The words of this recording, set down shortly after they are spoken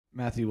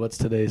Matthew, what's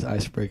today's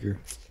icebreaker?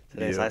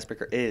 Today's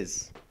icebreaker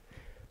is,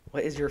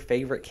 what is your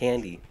favorite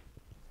candy?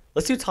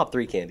 Let's do top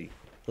 3 candy.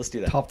 Let's do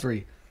that. Top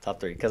three. Top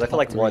 3. Because I feel Top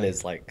like one three.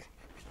 is like,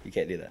 you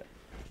can't do that.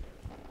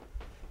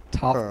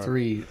 Top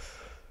three.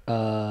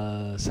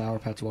 Sour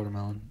Patch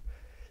Watermelon.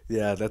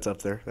 Yeah, that's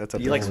up there. That's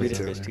up You there. like for Swedish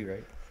me, Fish too. too,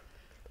 right?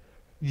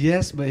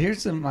 Yes, but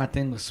here's my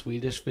thing with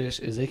Swedish Fish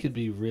is they could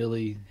be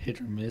really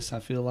hit or miss. I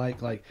feel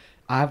like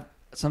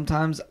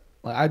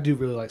I do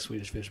really like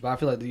Swedish Fish, but I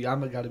feel like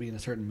I've got to be in a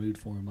certain mood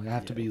for them. Like I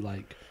have to be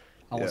like,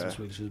 I want some Yeah.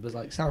 Swedish Fish, but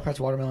like Sour Patch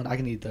Watermelon, I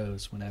can eat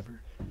those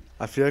whenever.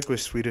 I feel like with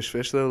Swedish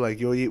Fish though, like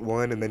you'll eat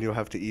one and then you'll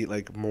have to eat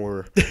like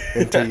more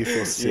until you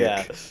feel sick.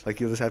 Yeah. Like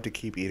you'll just have to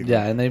keep eating.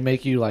 Yeah, them. and they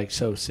make you like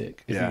so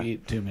sick if Yeah. you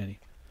eat too many.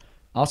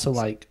 Also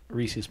like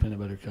Reese's peanut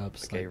butter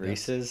cups. Okay, like that's-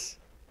 Reese's,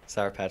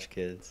 Sour Patch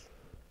Kids.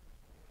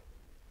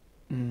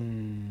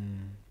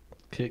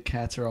 Kit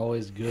Kats are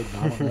always good,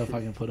 but I don't know if I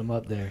can put them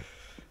up there.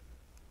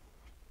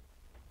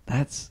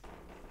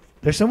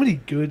 There's so many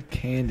good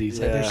candies.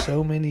 Like there's Yeah.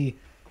 so many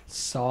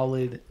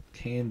solid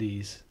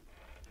candies.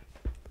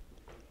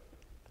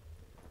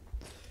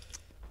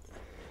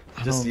 I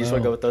You don't just want know.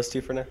 to go with those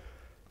two for now?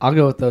 I'll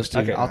go with those two.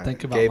 Okay. I'll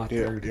think about Gabe, my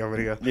Yeah, third. you want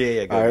me to go?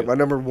 Yeah, go. All right, go. my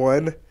number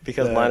one.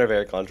 Because the- mine are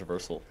very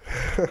controversial.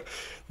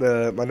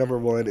 my number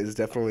one is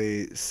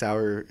definitely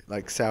sour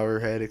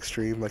head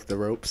extreme, like the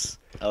ropes.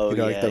 Oh, You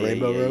know, like yeah, the yeah,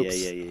 rainbow yeah,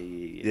 ropes?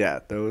 Yeah. Yeah,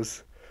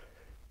 those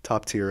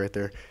top tier right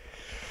there.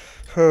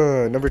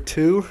 Number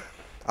two,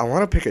 I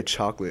want to pick a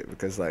chocolate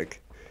because like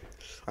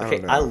I Okay,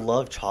 don't know. I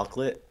love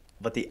chocolate,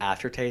 but the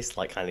aftertaste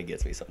like kind of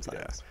gets me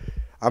sometimes.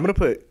 I'm gonna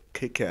put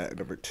Kit Kat at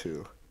number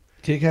 2.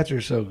 Kit Kats are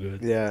so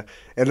good. Yeah,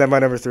 and then my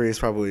number 3 is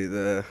probably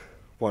the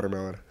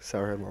watermelon,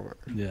 sour head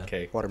Yeah.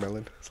 Okay,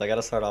 watermelon. so I got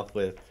to start off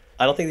with.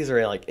 I don't think these are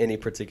in like any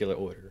particular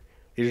order.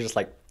 These are just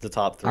like the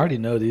top I 3. already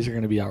know these are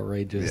going to be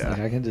outrageous. Yeah. Like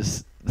I can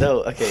just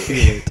No,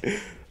 okay.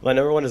 My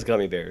number 1 is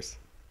gummy bears.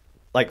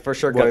 Like for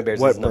sure, gummy bears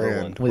what is number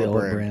brand? 1. Wait, What what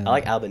brand? brand? I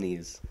like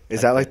Albanese.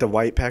 Is that like the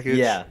white package?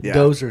 Yeah.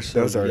 Those are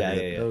so those are good. Yeah,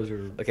 good. yeah, yeah. Those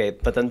are Okay,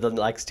 but then the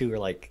next 2 are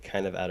like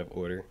kind of out of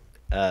order.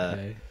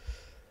 okay.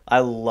 I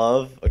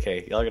love.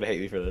 Okay, y'all are gonna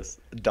hate me for this.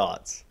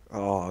 Dots.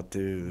 Oh,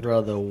 dude.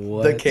 Brother,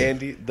 what? The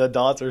candy. The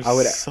dots are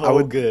I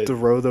would good.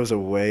 throw those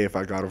away if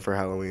I got them for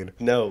Halloween.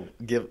 No,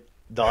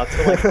 dots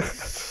are like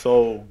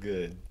so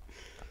good.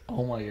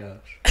 Oh my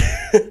gosh.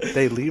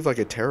 They leave like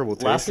a terrible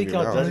taste Last in week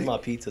your y'all mouth. judged my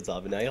pizza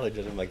top, and now y'all are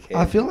judging my candy.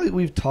 I feel like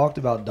we've talked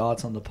about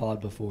dots on the pod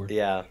before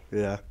Yeah.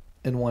 Yeah.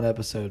 in one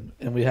episode,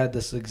 and we had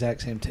this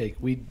exact same take.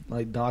 We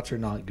like dots are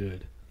not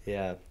good.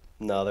 Yeah.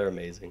 No, they're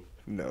amazing.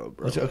 No,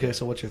 bro. Okay,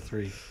 so what's your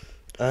 3?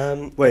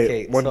 Wait,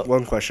 okay,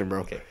 one question,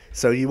 bro. Okay.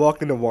 So you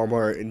walk into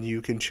Walmart and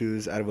you can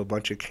choose out of a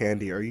bunch of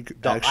candy. Are you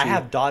actually? I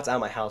have dots at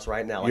my house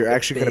right now. Like You're the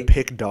actually gonna big-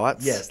 pick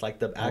dots? Yes, like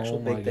the actual Oh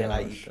my big thing.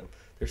 I gosh. eat them.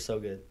 They're so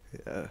good.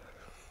 Yeah.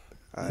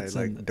 I That's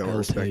an don't L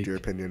respect take. your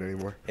opinion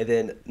anymore. And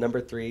then number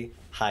 3,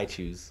 high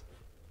chews.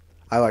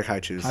 I like high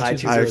chews. High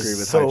chews I are agree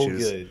with so high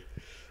chews.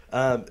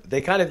 good.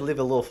 They kind of leave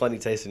a little funny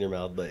taste in your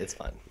mouth, but it's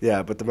fine.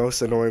 Yeah, but the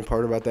most annoying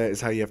part about that is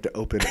how you have to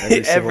open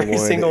every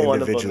single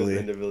one of them individually. is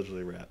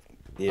individually wrapped.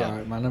 Yeah. All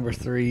right, my number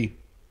 3.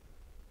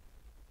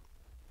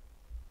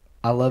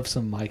 I love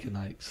some Mike and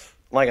Ike's.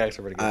 My guys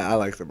are pretty good. I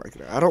like them.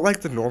 I don't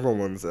like the normal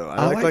ones though.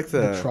 I like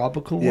the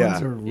tropical ones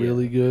yeah. are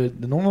really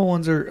good. The normal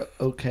ones are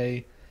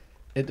okay.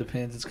 It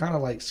depends. It's kind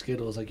of like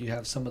Skittles. Like you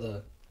have some of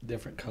the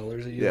different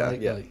colors that you Yeah.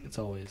 like. Yeah. Like it's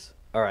always.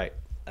 All right.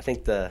 I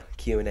think the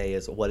Q&A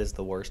is, what is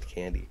the worst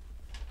candy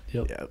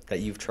Yep. Yeah. that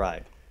you've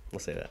tried? We'll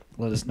say that.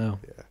 Let us know.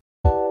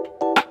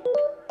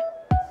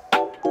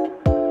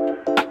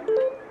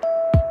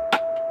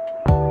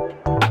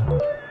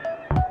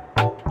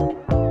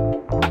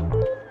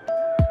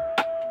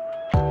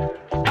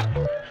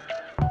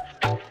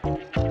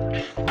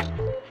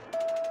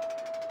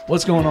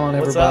 What's going on,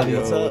 What's up? everybody?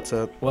 What's up? What's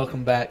up?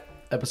 Welcome back,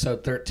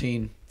 episode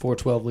 13,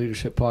 412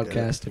 Leadership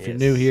Podcast. If you're Yes.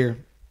 new here,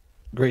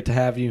 great to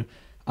have you.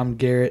 I'm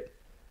Garrett,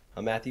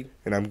 I'm Matthew.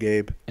 And I'm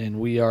Gabe. and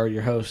we are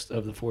your host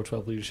of the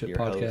 412 Leadership Your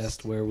Podcast,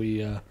 host. where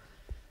we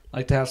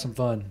like to have some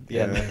fun.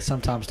 Yeah. And,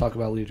 sometimes talk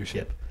about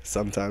leadership. Yep.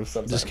 Sometimes.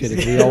 Sometimes. Just kidding.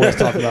 We always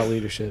talk about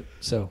leadership.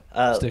 So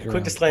stick around.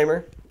 Quick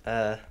disclaimer.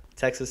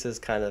 Texas is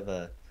kind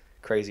of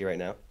crazy right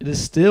now. It is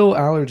still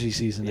allergy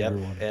season, Yep.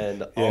 everyone.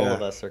 And all Yeah.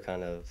 of us are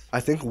kind of... I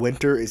think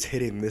winter is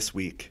hitting this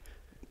week.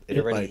 It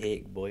already like-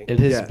 hit, boy. It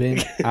has Yeah.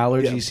 been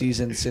allergy Yeah.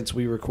 season since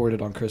we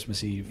recorded on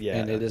Christmas Eve. Yeah.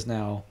 And it is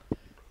now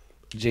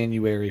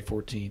January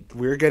 14th.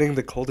 We're getting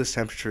the coldest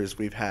temperatures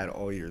we've had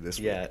all year this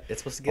Yeah. week.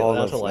 It's supposed to get All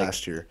down of to like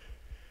last year.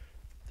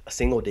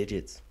 single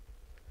digits.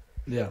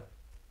 Yeah.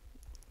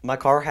 My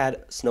car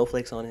had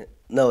snowflakes on it.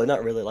 No,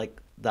 not really. Like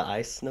the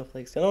ice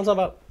snowflakes. You know what I'm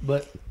talking about?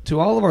 But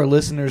to all of our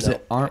listeners No.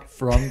 that aren't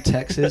from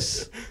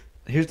Texas,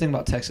 here's the thing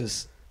about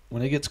Texas.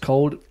 When it gets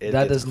cold, It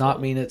that gets does not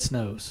cold. mean it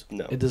snows.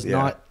 No. It does Yeah.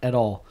 not at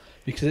all.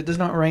 Because it does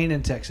not rain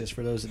in Texas,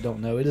 for those that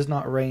don't know. It does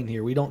not rain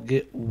here. We don't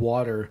get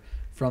water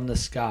from the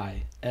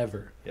sky,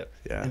 ever. Yeah.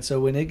 And so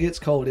when it gets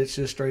cold, it's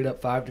just straight up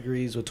 5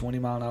 degrees with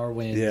 20-mile-an-hour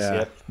winds. Yeah.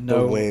 Yep.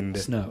 No The wind.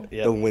 snow.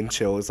 Yep. The wind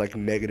chill is like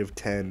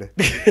 -10.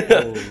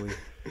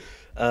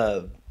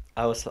 Holy.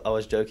 I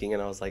was joking,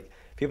 and I was like,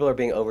 people are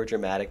being over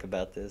dramatic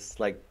about this.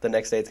 Like the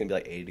next day, it's gonna be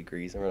like 80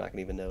 degrees, and we're not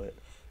gonna even know it.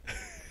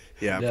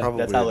 Yeah, Yeah. probably.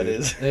 That's how it dude.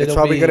 is. It's It'll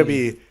probably be- gonna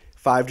be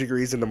 5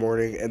 degrees in the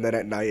morning, and then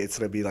at night it's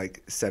gonna be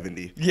like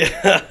 70.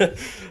 Yeah,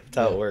 that's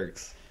how Yeah. it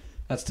works.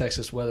 That's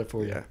Texas weather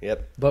for you. Yeah.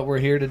 Yep. But we're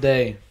here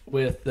today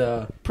with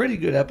a pretty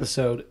good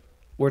episode.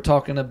 We're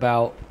talking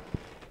about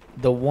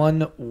the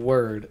one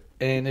word.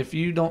 And if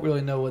you don't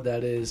really know what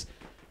that is,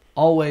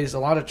 always a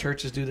lot of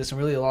churches do this, and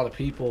really a lot of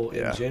people in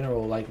Yeah.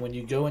 general. Like when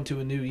you go into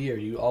a new year,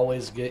 you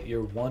always get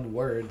your one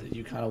word that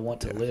you kind of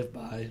want to live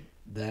by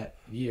that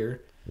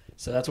year.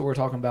 So that's what we're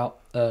talking about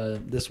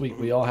this week.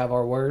 We all have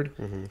our word.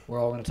 Mm-hmm. We're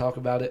all going to talk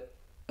about it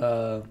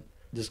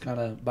just kind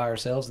of by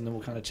ourselves, and then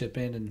we'll kind of chip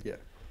in and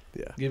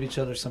Yeah. give each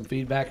other some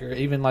feedback, or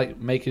even like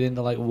make it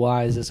into like,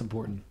 why is this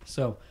important?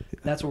 So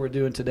that's what we're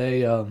doing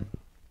today. If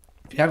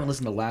you haven't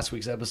listened to last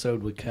week's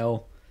episode with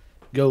Kel,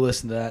 go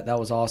listen to that. That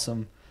was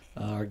awesome.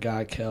 Our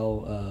guy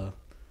Kel,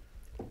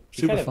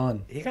 super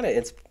fun. He kind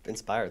of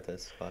inspired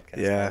this podcast.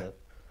 Yeah. Kind of.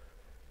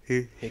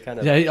 He, He kind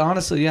of. Yeah,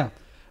 honestly, yeah.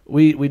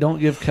 We don't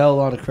give Kel a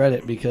lot of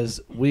credit because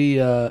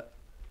a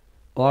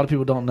lot of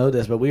people don't know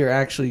this, but we are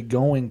actually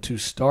going to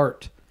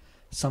start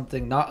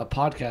something, not a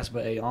podcast,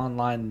 but a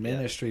online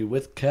ministry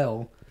with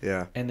Kel.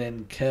 yeah. And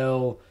then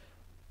Kel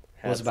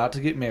was about to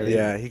get married.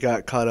 Yeah, he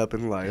got caught up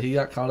in life. He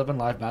got caught up in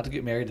life, about to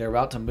get married. They're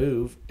about to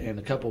move in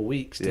a couple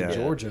weeks to Yeah.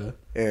 Georgia.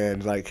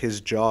 And like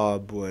his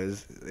job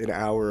was an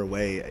hour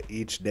away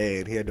each day,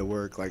 and he had to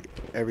work like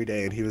every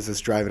day, and he was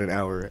just driving an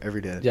hour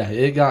every day. Yeah,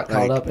 it got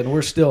caught Like- up, and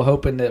we're still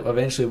hoping that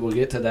eventually we'll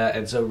get to that.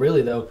 And so,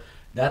 really, though,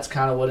 that's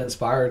kind of what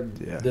inspired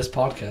Yeah. this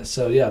podcast.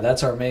 So, yeah,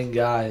 that's our main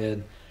guy.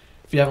 And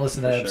if you haven't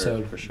listened to that For sure,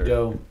 episode, for sure.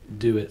 go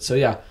do it. So,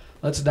 yeah,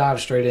 let's dive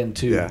straight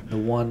into Yeah. the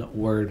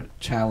one-word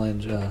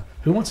challenge.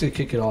 Who wants to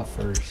kick it off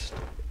first?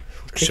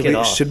 Kick Should it we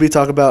off. should we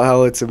talk about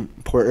how it's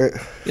important?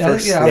 Yeah,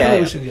 first? I feel Yeah, like we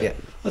yeah, should. yeah.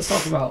 Let's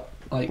talk about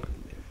like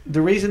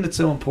the reason it's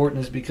so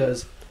important is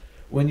because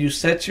when you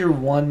set your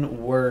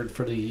one word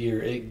for the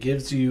year, it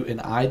gives you an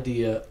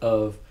idea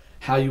of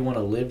how you want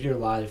to live your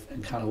life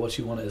and kind of what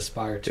you want to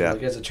aspire to. Yeah.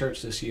 Like as a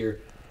church this year,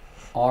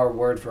 our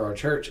word for our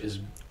church is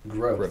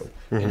growth. Growth.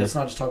 And Mhm. it's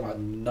not just talking about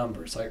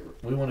numbers. Like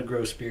we want to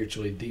grow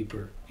spiritually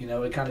deeper. You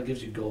know, it kind of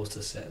gives you goals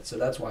to set. So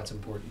that's why it's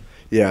important.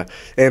 Yeah,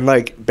 and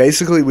like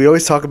basically, we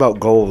always talk about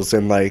goals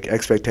and like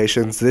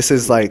expectations. This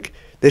is like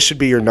this should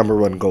be your number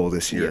one goal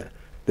this year. Yeah.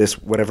 This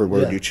whatever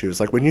word Yeah. you choose.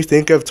 Like when you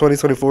think of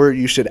 2024,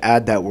 you should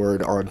add that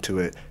word onto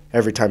it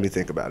every time you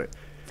think about it.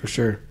 For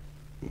sure.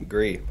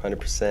 Agree,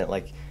 100%.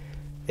 Like,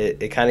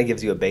 it kind of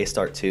gives you a base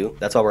start too.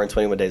 That's why we're in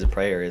 21 Days of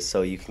Prayer, is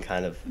so you can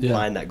kind of Yeah.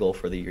 find that goal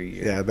for the year.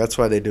 Yeah, that's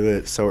why they do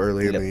it so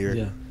early in Yep. the year.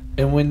 Yeah.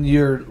 And when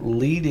you're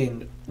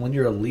leading, when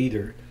you're a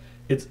leader,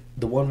 it's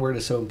the one word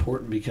is so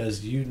important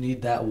because you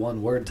need that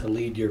one word to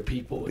lead your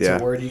people. It's Yeah.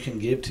 a word you can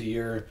give to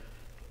your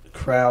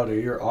crowd or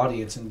your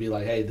audience and be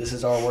like, hey, this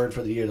is our word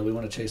for the year that we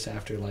want to chase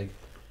after. Like,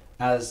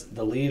 as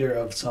the leader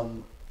of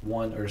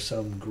someone or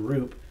some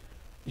group,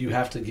 you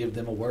have to give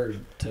them a word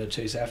to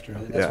chase after. I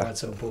think that's Yeah. why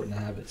it's so important to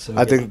have it. So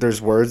I think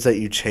there's words that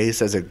you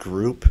chase as a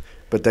group,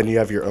 but then you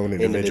have your own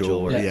individual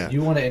Individual word. word. yeah,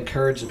 you want to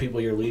encourage the people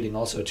you're leading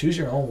also. Choose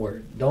your own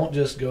word. Don't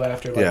just go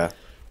after like Yeah.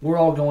 we're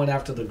all going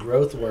after the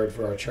growth word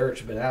for our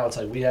church, but now it's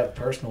like we have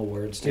personal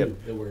words too Yep.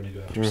 that we're going to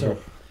go after. Mhm. So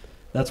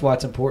that's why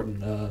it's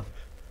important.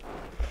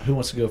 Who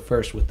wants to go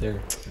first with their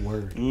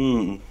word?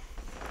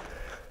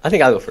 I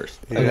think I'll go first.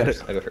 Okay.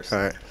 I'll go first. All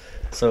right.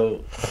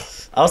 So,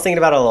 I was thinking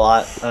about it a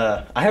lot.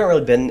 I haven't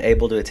really been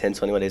able to attend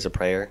 21 Days of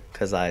Prayer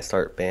because I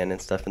start band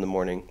and stuff in the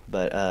morning.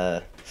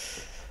 But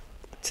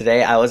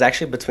today I was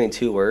actually between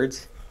two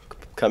words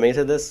coming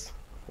to this,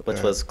 which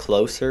Yeah. was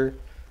closer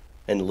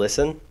and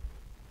listen.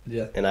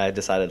 Yeah. And I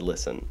decided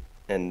listen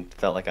and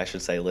felt like I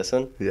should say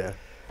listen. Yeah.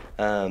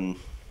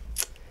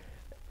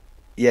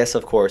 Yes,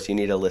 of course, you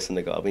need to listen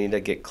to God. We need to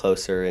get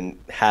closer and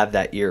have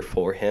that ear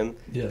for Him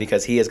Yeah.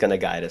 because He is going to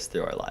guide us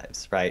through our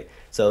lives, right?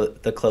 So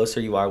the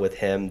closer you are with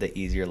Him, the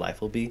easier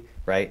life will be,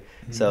 right?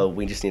 Mm-hmm. So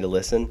we just need to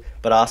listen.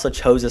 But I also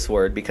chose this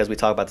word because we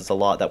talk about this a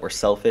lot, that we're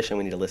selfish and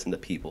we need to listen to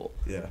people.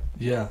 Yeah.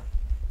 Yeah.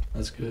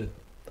 That's good.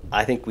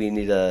 I think we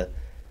need to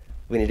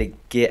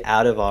get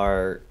out of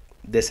our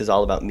this is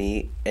all about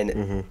me and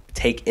Mhm.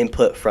 take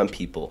input from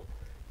people.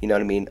 You know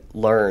what I mean?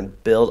 Learn,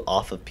 build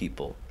off of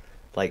people.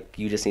 Like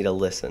you just need to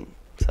listen.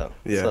 So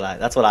Yeah.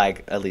 that's what I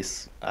at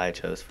least I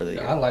chose for the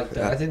year. I like that.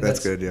 Yeah, I think that's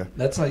good, yeah.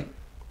 That's like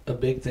a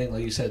big thing.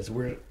 Like you said, so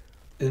we're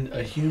in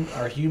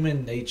our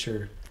human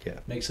nature Yeah.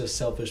 makes us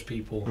selfish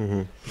people.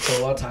 Mhm. So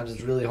a lot of times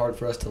it's really hard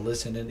for us to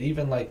listen, and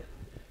even like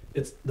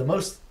it's the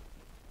most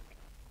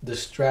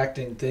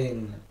distracting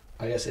thing.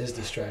 I guess is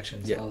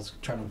distractions. Yeah. I was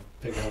trying to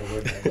figure out how to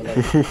word that, but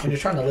like when you're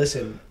trying to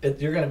listen,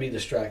 you're going to be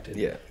distracted.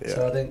 Yeah.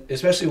 So I think,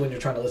 especially when you're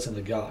trying to listen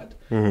to God,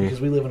 Mhm. because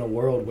we live in a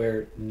world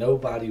where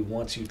nobody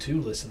wants you to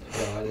listen to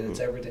God, and it's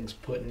everything's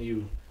putting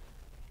you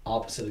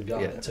opposite of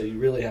God. Yeah. And so you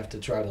really have to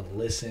try to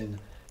listen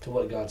to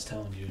what God's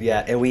telling you.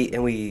 Yeah, and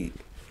we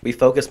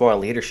focus more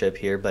on leadership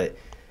here, but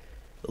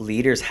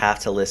leaders have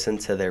to listen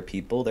to their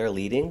people they're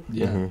leading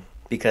Yeah. Mhm.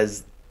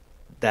 because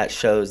that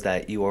shows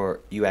that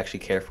you actually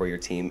care for your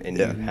team and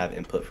Yeah. you have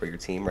input for your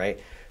team, right?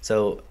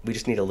 So we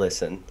just need to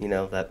listen.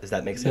 Does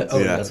that make sense? oh,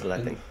 yeah. That's what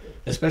I think.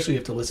 Especially you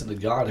have to listen to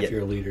God if Yeah.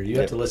 you're a leader. You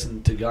Yeah. have to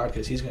listen to God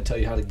because He's going to tell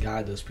you how to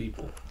guide those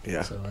people.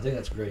 Yeah. So I think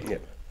that's great. Yeah.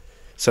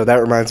 So that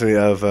reminds me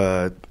of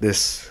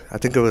this. I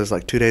think it was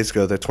like 2 days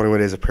ago. The 21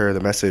 Days of Prayer. The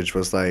message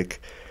was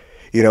like,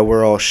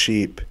 we're all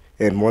sheep,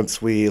 and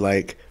once we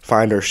like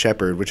find our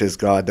shepherd, which is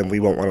God, then we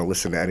won't want to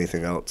listen to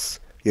anything else.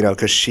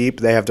 Because sheep,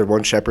 they have their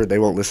one shepherd. They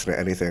won't listen to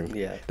anything.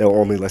 Yeah. They'll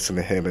only listen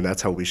to Him, and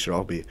that's how we should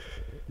all be.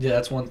 Yeah,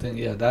 that's one thing.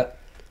 Yeah,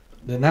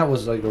 that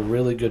was like a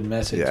really good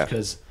message Yeah.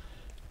 because,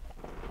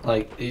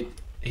 like,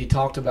 he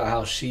talked about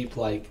how sheep,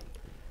 like,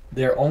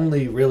 their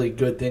only really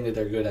good thing that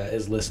they're good at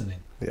is listening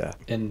Yeah.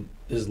 and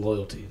is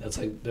loyalty. That's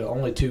like the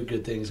only two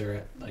good things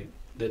that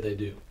they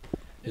do.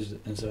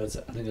 And so I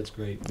think that's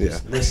great.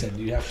 Just listen.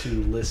 You have to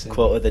listen.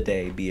 Quote of the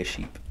day: be a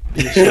sheep.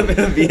 Be a sheep.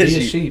 Be a Be a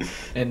sheep. sheep.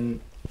 And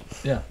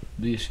yeah,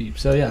 be a sheep.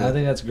 So yeah, Yeah. I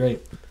think that's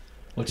great.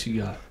 What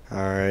you got? All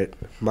right.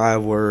 My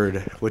word,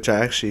 which I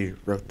actually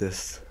wrote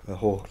this a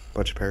whole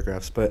bunch of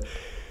paragraphs, but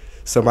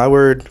so my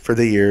word for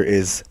the year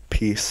is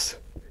peace.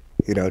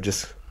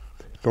 Just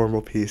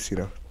normal peace.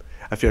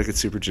 I feel like it's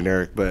super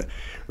generic, but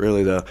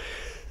really though.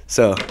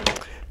 So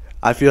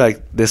I feel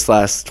like this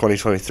last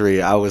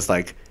 2023, I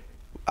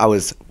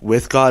was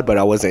with God, but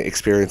I wasn't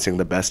experiencing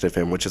the best of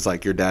Him, which is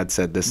like your dad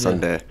said this Yeah.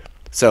 Sunday.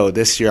 So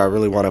this year, I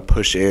really want to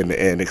push in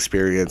and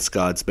experience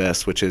God's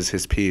best, which is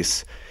His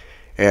peace.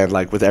 And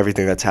like with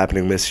everything that's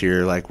happening this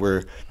year, like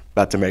we're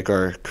about to make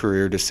our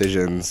career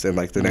decisions in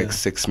like the next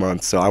 6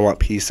 months. So I want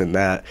peace in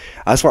that.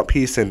 I just want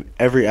peace in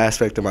every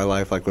aspect of my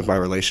life, like with my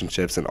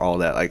relationships and all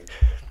that. Like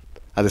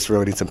I just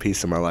really need some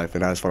peace in my life,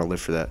 and I just want to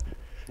live for that.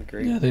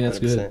 Agree. Yeah, I think that's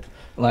 100%. good.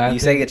 Like, I You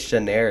say it's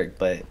generic,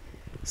 but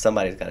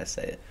somebody's got to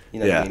say it. You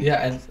know what I mean?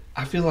 Yeah, and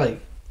I feel like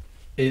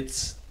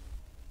it's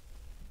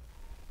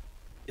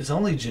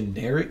only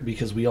generic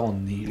because we all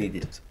need Need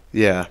it. it.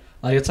 Yeah.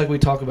 Like it's like we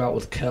talked about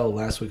with Kel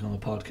last week on the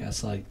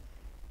podcast. Like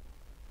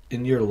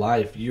in your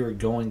life, you're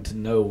going to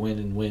know when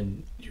and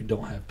when you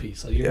don't have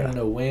peace. Like you're Yeah. going to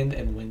know when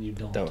and when you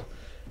don't. Don't.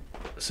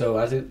 So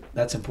I think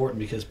that's important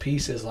because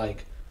peace is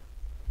like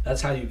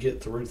that's how you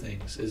get through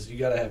things. Is you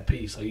got to have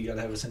peace. Like you got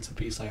to have a sense of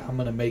peace. Like I'm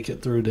going to make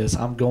it through this.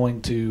 I'm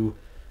going to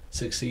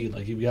succeed.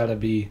 Like you've got to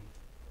be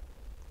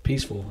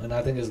peaceful. And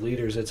I think as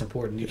leaders, it's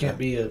important. You can't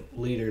be a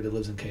leader that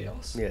lives in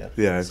chaos. Yeah.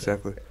 Yeah,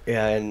 exactly.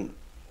 Yeah,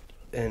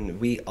 and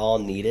we all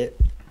need it.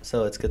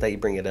 So it's good that you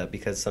bring it up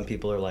because some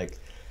people are like,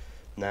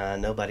 nah,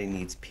 nobody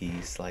needs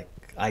peace. Like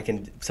I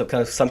can. So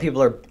kind of some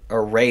people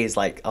are raised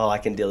like, oh, I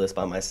can deal this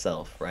by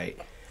myself, right?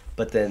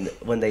 But then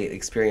when they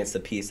experience the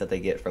peace that they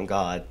get from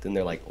God, then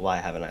they're like, why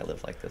haven't I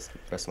lived like this the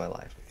rest of my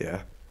life?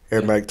 Yeah.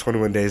 And like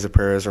 21 Days of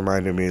Prayer has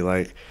reminded me,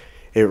 like,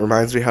 it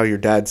reminds me how your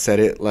dad said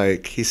it.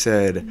 Like, he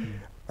said,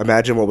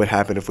 imagine what would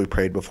happen if we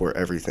prayed before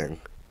everything.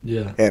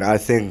 Yeah. And I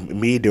think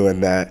me doing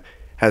that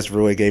has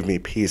really gave me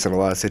peace in a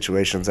lot of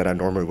situations that I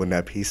normally wouldn't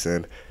have peace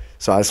in.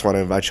 So I just want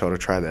to invite y'all to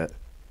try that.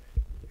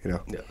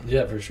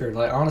 Yeah, for sure.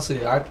 Like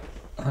honestly, I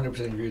 100%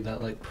 agree with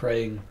that. Like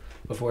praying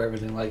before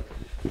everything. Like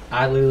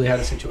I literally had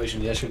a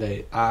situation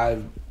yesterday. I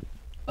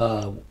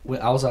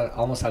was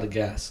almost out of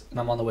gas, and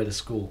I'm on the way to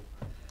school,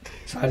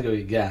 so I had to go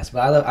get gas.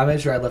 But I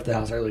made sure I left the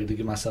house early to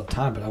give myself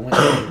time. But I went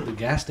to the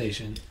gas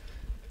station,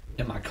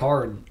 and my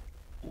card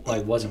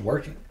like wasn't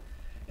working,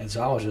 and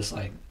so I was just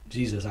like,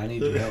 Jesus, I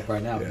need your help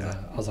right now. Because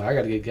I was like, I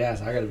got to get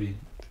gas. I got to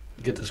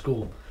get to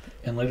school,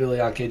 and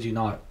literally, I kid you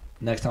not.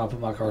 Next time I put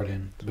my card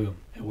in, boom,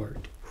 it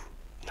worked.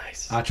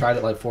 Nice. I tried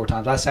it like 4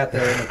 times. I sat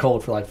there in the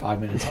cold for like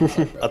 5 minutes. I was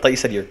like, bro. I thought you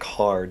said your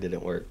car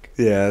didn't work.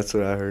 Yeah, that's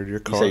what I heard. Your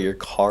You car. say your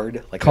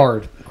card? Like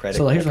Card. A credit,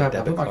 So here's what like a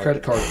happened. I put my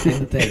debit credit card in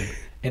the thing,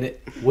 and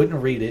it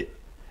wouldn't read it.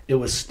 It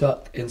was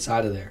stuck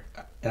inside of there,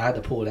 and I had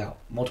to pull it out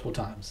multiple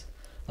times.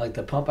 Like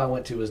the pump I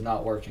went to was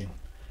not working,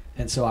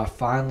 and so I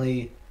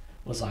finally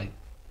was like,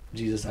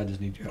 Jesus, I just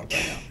need your help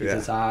right now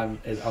because I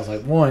was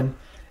like, one,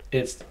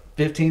 it's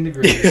 15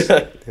 degrees,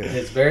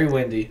 it's very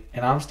windy,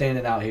 and I'm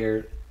standing out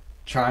here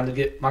trying to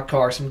get my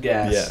car some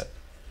gas. Yeah.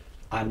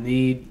 I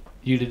need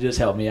you to just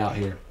help me out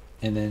here,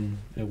 and then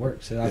it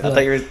works. And I thought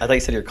you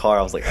said your car.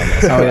 I was like,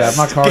 oh yeah,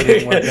 my car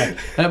didn't work.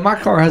 And my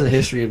car has a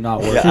history of not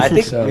working. Yeah, I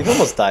think so. we've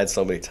almost died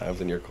so many times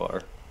in your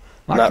car.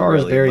 My Not car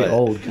is really, very but-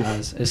 old,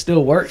 guys. It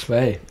still works, but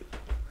hey,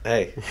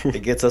 Hey,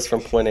 it gets us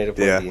from point A to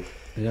point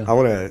B. yeah. I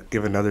want to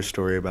give another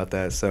story about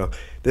that. So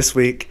this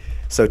week,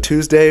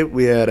 Tuesday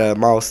we had a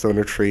milestone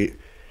retreat,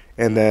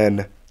 and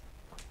then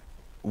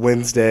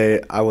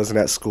Wednesday I wasn't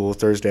at school.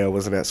 Thursday I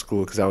wasn't at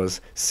school because I was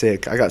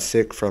sick. I got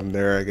sick from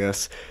there, I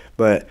guess.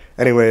 But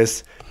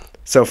anyways,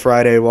 so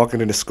Friday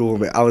walking into school,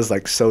 man, I was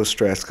like so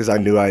stressed because I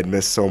knew I had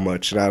missed so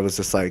much, and I was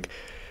just like,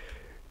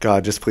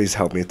 God, just please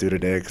help me through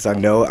today because I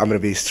know I'm gonna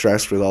be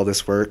stressed with all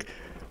this work.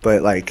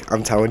 But like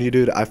I'm telling you,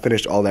 dude, I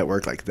finished all that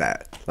work like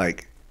that.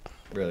 Like,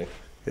 Really?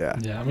 yeah.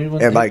 Yeah, I mean,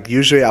 when And like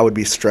usually I would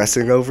be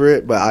stressing over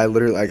it, but I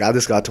literally like I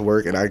just got to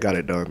work and I got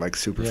it done like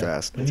super yeah.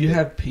 fast. When you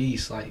have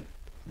peace, like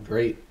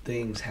great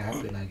things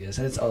happen, I guess,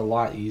 and it's a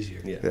lot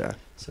easier. Yeah. Yeah.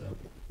 So,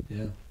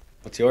 yeah.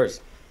 What's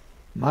yours?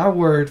 My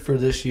word for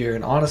this year,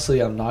 and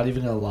honestly, I'm not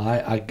even gonna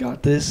lie, I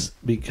got this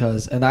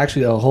because, and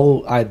actually, the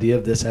whole idea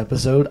of this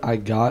episode I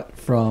got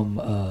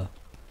from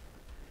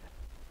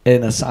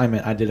an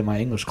assignment I did in my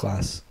English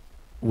class,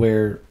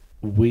 where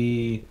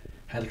we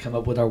had to come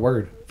up with our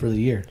word for the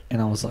year,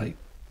 and I was like,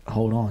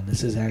 hold on,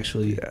 this is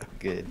actually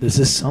Good. this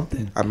is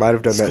something. I might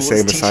have done that School's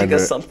same teaching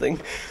assignment. us something.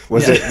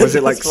 Was Yeah.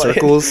 it like That's funny.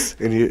 circles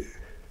and you?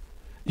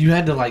 You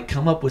had to like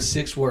come up with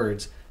 6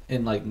 words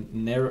and like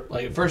narrow.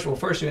 Like first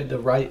you had to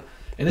write.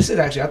 And this is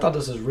actually, I thought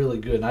this was really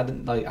good, and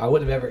I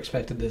wouldn't have ever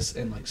expected this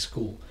in like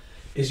school.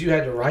 Is you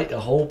had to write a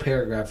whole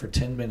paragraph for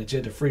 10 minutes. You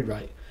had to free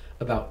write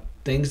about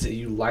things that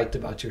you liked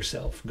about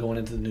yourself going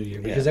into the new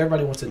year, because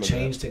everybody wants to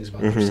change things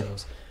about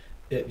themselves.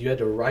 You had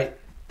to write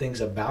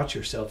things about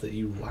yourself that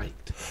you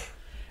liked,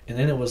 and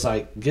then it was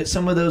like, get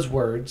some of those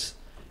words,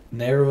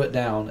 narrow it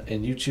down,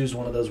 and you choose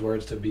one of those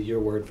words to be your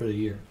word for the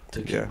year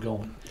to keep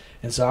going.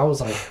 And so I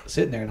was like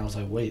sitting there, and I was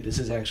like, wait, this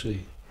is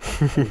actually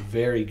a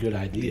very good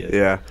idea.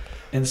 Yeah.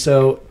 And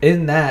so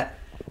in that,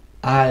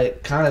 I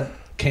kind of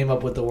came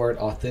up with the word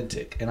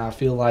authentic. And I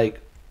feel like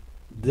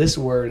this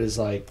word is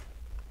like,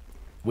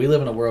 we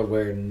live in a world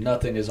where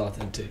nothing is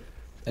authentic.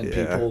 And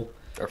people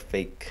Or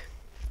fake.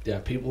 Yeah,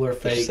 people are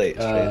Just fake. say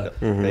it straight up.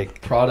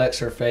 Fake.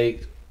 Products are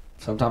fake.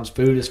 Sometimes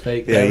food is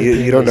fake. Yeah,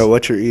 Everything you don't is know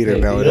what you're eating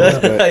fake. nowadays.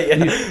 But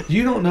Yeah.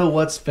 You don't know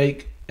what's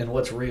fake and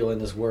what's real in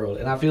this world.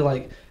 And I feel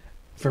like,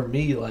 for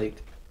me,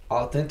 like,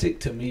 authentic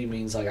to me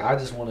means like I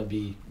just want to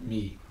be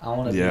me. I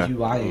want to be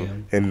who I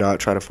am. and not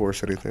try to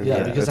force anything.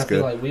 Yeah, because I that's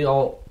feel good.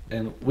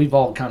 like we've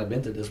all kind of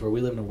been through this, where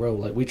we live in a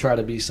world like we try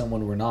to be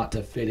someone we're not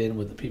to fit in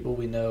with the people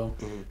we know,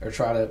 or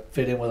try to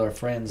fit in with our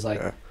friends.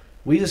 Like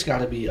we just got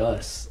to be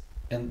us.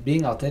 And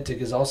being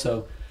authentic is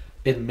also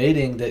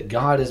admitting that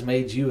God has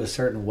made you a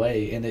certain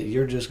way and that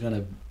you're just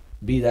gonna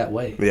be that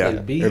way. Yeah.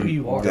 Like, be who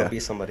you are. Don't be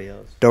somebody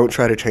else. Don't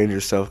try to change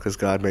yourself because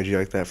God made you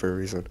like that for a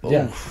reason.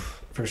 Yeah,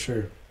 for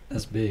sure.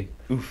 That's big.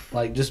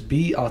 Like, just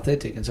be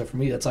authentic. And so for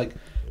me, that's like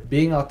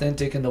being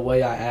authentic in the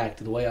way I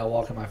act, the way I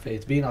walk in my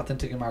faith, being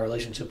authentic in my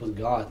relationship with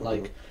God.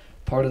 Like,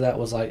 part of that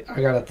was like,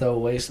 I got to throw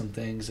away some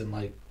things and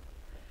like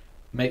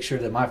make sure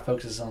that my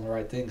focus is on the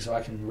right thing so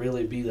I can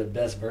really be the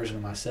best version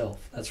of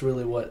myself. That's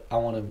really what I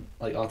want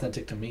to, like,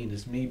 authentic to mean,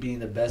 is me being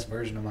the best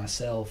version of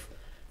myself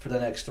for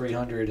the next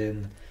 300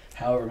 and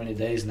however many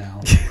days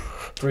now,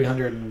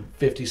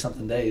 350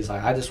 something days.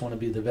 Like, I just want to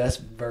be the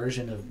best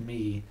version of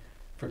me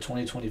for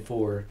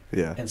 2024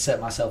 and set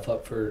myself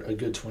up for a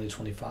good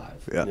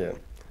 2025. Yeah.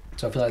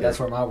 So I feel like that's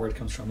where my word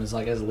comes from, is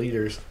like, as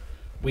leaders,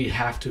 we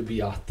have to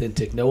be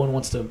authentic. No one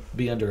wants to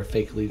be under a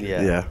fake leader.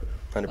 Yeah.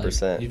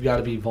 100%. Like, you've got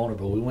to be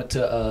vulnerable. We went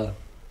to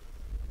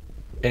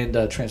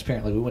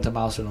transparent. Like, we went to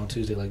Milestone on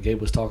Tuesday, like Gabe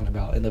was talking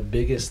about, and the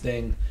biggest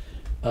thing,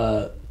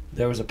 there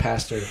was a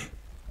pastor,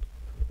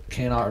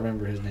 cannot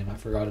remember his name, I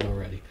forgot it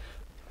already,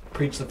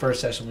 preached the first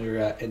session we were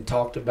at and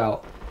talked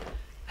about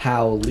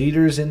how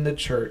leaders in the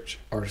church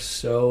are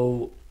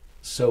so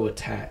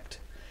attacked,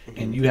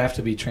 and you have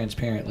to be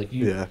transparent, like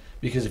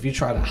because if you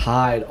try to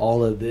hide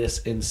all of this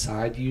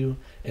inside you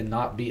and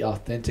not be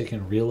authentic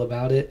and real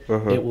about it,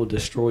 it will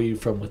destroy you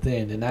from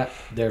within, and that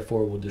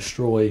therefore will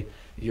destroy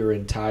your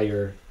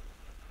entire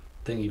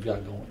thing you've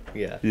got going.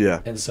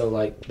 Yeah. And so,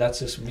 like, that's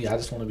just me. I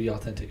just want to be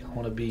authentic. I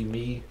want to be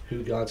me,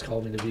 who God's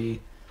called me to be.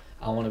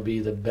 I want to be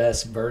the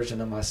best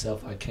version of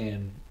myself I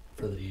can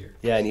for the year.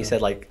 Yeah, and you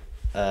said, like,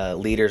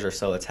 leaders are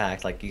so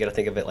attacked. Like, you got to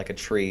think of it like a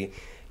tree.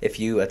 If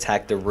you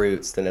attack the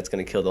roots, then it's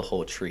going to kill the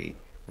whole tree,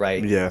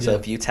 right? Yeah. So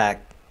if you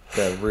attack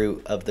the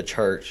root of the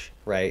church,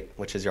 right,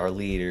 which is our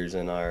leaders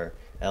and our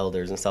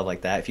elders and stuff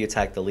like that, if you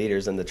attack the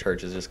leaders, then the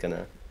church is just going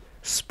to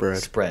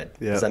spread.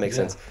 Yeah. Does that make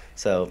sense?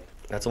 So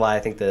that's why I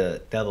think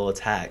the devil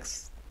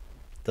attacks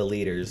the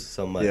leaders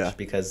so much,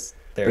 because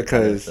they're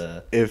because kind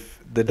of if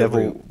the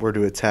devil root. were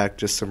to attack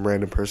just some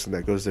random person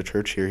that goes to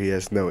church here, he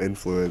has no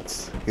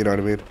influence. You know what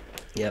I mean?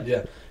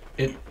 Yeah.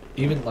 It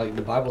even, like,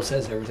 the Bible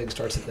says everything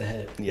starts at the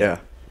head. Yeah.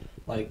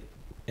 Like,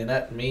 and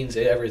that means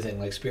everything,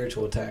 like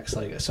spiritual attacks.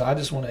 Like, so I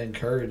just want to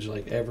encourage,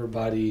 like,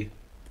 everybody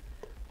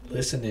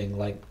listening,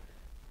 like,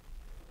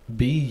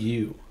 be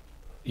you.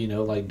 You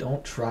know, like,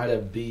 don't try to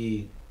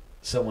be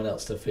someone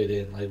else to fit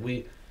in.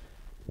 Like,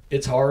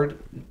 it's hard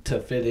to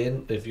fit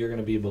in if you're going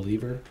to be a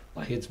believer.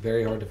 Like, it's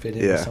very hard to fit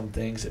in with some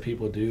things that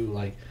people do.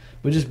 Like,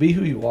 but just be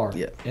who you are.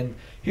 Yeah. And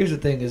here's the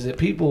thing, is that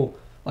people,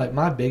 like,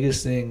 my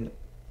biggest thing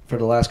for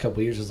the last couple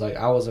of years is, like,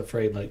 I was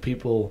afraid, like,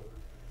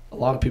 a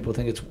lot of people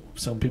think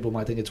some people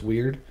might think it's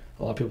weird.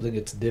 A lot of people think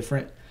it's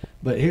different.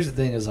 But here's the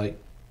thing, is, like,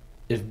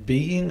 if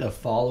being a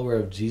follower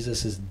of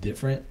Jesus is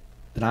different,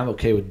 then I'm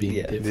okay with being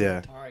different.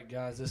 Yeah. All right,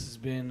 guys, this has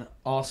been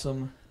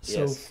awesome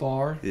so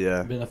far. Yeah.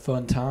 It's been a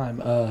fun time.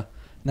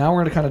 Now we're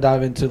going to kind of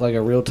dive into, like,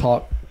 a real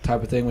talk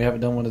type of thing. We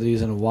haven't done one of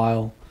these in a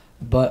while.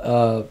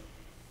 But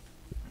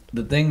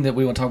the thing that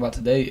we want to talk about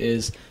today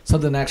is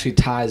something that actually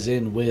ties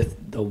in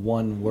with the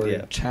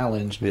one-word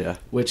challenge,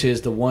 which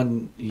is the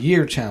 1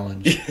 year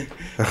challenge.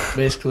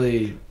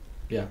 Basically,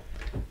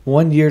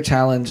 1 year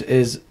challenge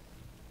is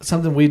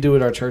something we do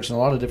at our church, and a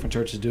lot of different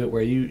churches do it,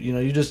 where you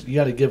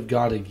got to give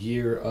God a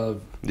year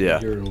of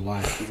your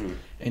life.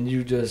 And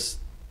you just,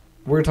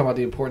 we're going to talk about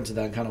the importance of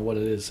that and kind of what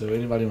it is. So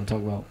anybody want to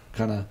talk about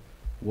kind of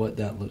what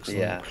that looks like?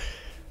 Yeah.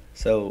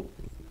 So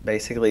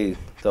basically,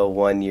 the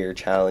 1 year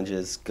challenge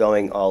is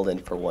going all in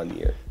for 1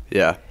 year.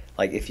 Yeah.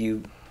 Like if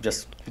you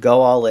just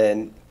go all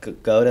in,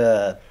 go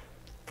to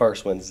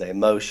First Wednesday,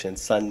 Motion,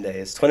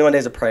 Sundays, 21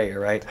 days of prayer,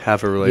 right?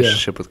 Have a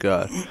relationship with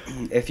God.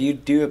 If you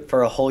do it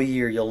for a whole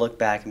year, you'll look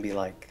back and be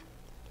like,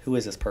 who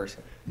is this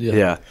person?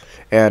 Yeah.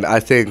 And I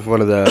think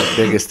one of the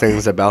biggest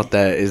things about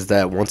that is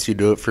that once you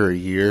do it for a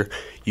year,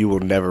 you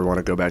will never want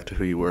to go back to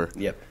who you were.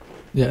 Yep.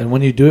 Yeah, and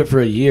when you do it for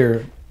a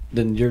year,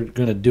 then you're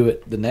going to do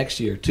it the next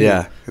year too.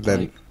 Yeah. And then,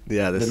 like,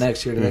 the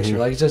next year,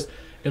 Like, it's just,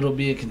 it'll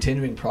be a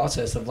continuing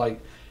process of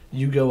like,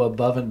 you go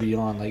above and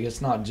beyond. Like,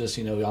 it's not just,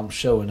 I'm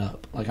showing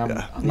up. Like,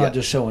 I'm not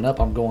just showing up,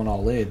 I'm going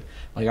all in.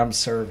 Like, I'm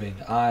serving.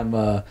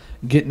 I'm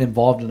getting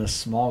involved in a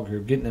small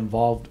group, getting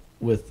involved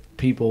with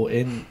people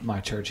in my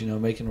church,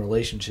 making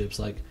relationships.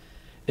 Like,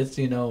 it's,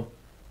 and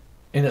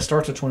it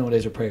starts with 21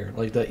 days of prayer.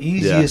 Like, the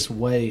easiest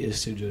way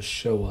is to just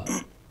show up.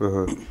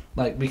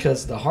 Like,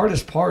 because the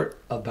hardest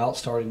part about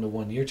starting the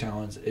 1 year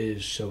challenge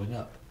is showing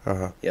up.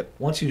 Yep.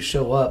 Once you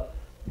show up,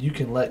 you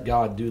can let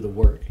God do the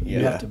work.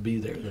 You have to be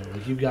there, though.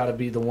 Like, you've got to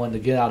be the one to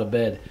get out of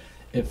bed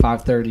at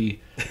 5:30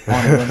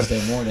 on a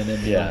Wednesday morning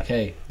and be like,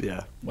 hey,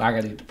 I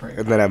got to get to prayer.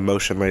 And then have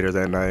motion later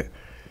that night.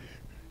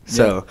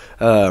 So,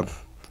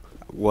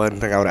 one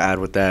thing I would add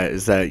with that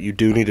is that you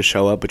do need to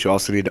show up, but you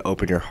also need to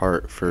open your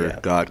heart for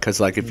God.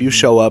 Because, like, if you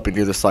show up and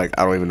you're just like,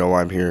 I don't even know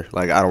why I'm here.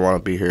 Like, I don't want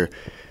to be here.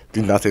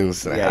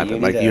 Nothing's going to happen.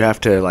 Like, you have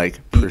to, like,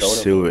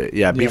 pursue it.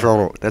 Yeah, be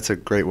vulnerable. That's a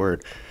great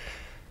word.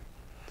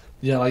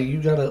 Yeah, like,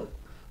 you got to...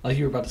 Like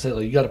you were about to say,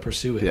 like, you got to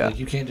pursue it. Yeah. Like,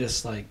 you can't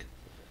just, like,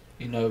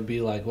 be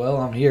like, well,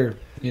 I'm here,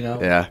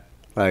 Yeah.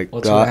 Like,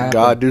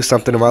 God, do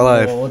something in my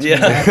life. Well, what's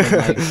gonna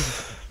happen?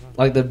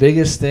 Like, the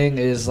biggest thing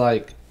is,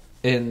 like,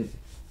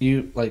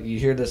 you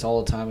hear this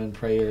all the time in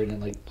prayer, and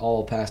then, like,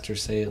 all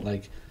pastors say it,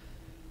 like,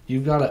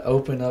 you've got to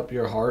open up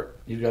your heart.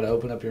 You've got to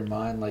open up your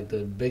mind. Like,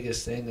 the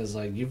biggest thing is,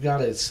 like, you've got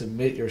to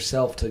submit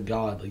yourself to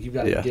God. Like, you've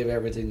got to give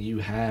everything you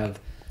have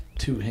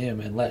to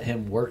Him and let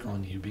Him work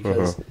on you,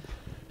 because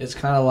it's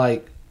kind of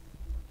like,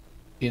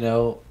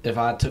 if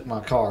I took my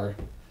car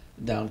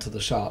down to the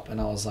shop and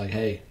I was like,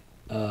 hey,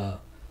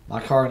 my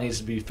car needs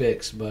to be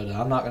fixed, but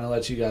I'm not going to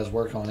let you guys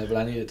work on it, but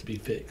I need it to be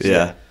fixed.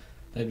 Yeah.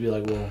 They'd be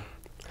like, well,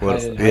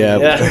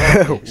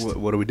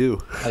 what do we do?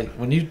 Like,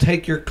 when you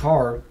take your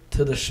car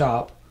to the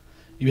shop,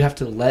 you have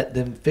to let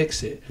them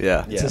fix it.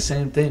 Yeah. It's the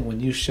same thing. When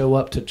you show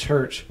up to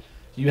church,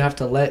 you have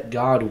to let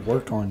God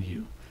work on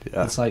you.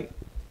 Yeah. It's like,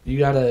 you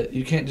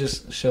can't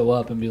just show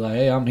up and be like,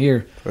 hey, I'm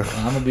here.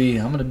 I'm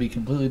gonna be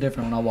completely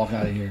different when I walk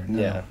out of here.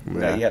 No.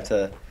 Yeah. You have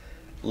to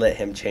let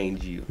Him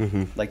change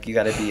you. Like, you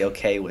got to be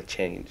okay with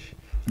change.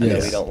 I know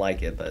we don't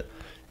like it, but.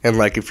 And,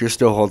 like, if you're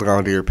still holding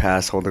on to your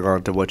past, holding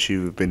on to what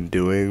you've been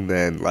doing,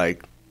 then,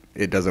 like,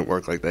 it doesn't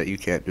work like that. You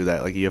can't do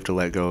that. Like, you have to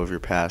let go of your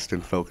past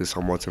and focus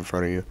on what's in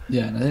front of you.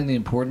 Yeah, and I think the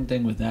important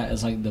thing with that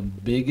is, like, the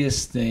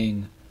biggest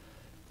thing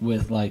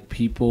with, like,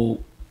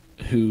 people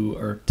who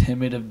are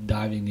timid of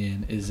diving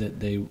in is that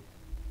they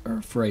are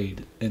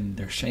afraid and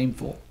they're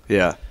shameful.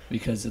 Yeah.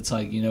 Because it's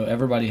like,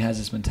 everybody has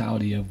this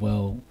mentality of,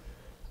 well,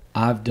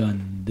 I've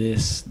done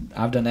this,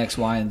 I've done X,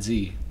 Y, and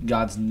Z.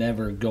 God's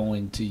never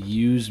going to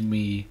use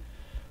me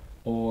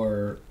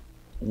or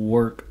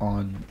work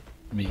on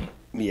me.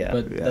 Yeah.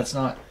 But that's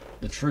not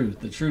the truth.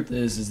 The truth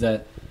is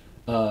that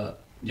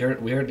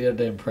we heard the other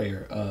day in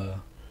prayer,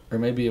 or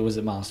maybe it was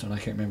at Milestone, I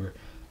can't remember.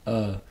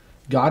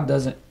 God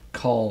doesn't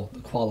call the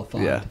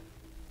qualified. Yeah.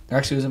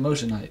 Actually, it was a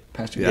motion night.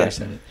 Pastor Gary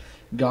said it.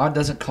 God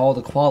doesn't call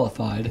the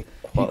qualified.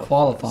 He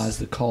qualifies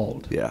the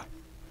called. Yeah.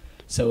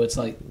 So it's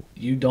like,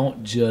 you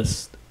don't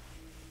just,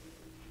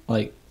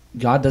 like,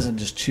 God doesn't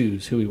just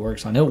choose who He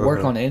works on. He'll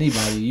work on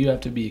anybody. You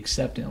have to be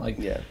accepting. Like,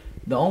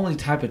 the only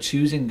type of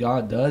choosing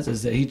God does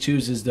is that He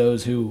chooses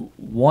those who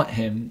want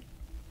Him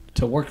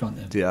to work on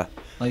them. Yeah.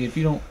 Like, if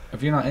you're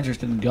not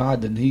interested in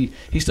God, then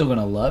He's still going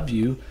to love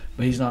you,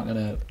 but He's not going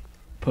to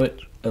put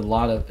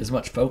as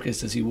much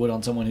focus as He would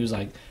on someone who's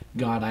like,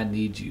 God, I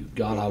need you.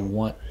 God, I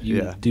want you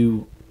to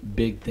do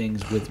big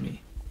things with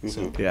me.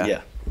 So,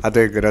 yeah. I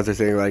think another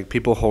thing, like,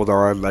 people hold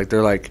on, like,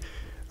 they're like,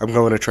 I'm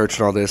going to church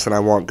and all this, and I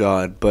want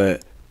God,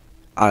 but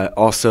I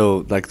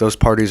also, like, those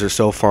parties are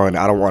so fun.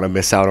 I don't want to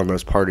miss out on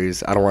those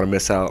parties. I don't want to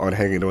miss out on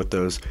hanging with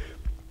those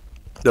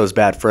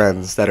bad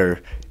friends that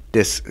are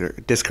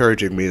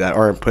discouraging me, that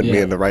aren't putting me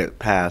in the right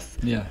path.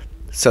 Yeah.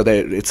 So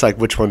it's like,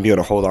 which one do you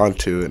want to hold on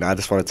to? And I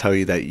just want to tell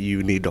you that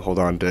you need to hold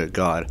on to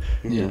God.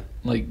 Yeah.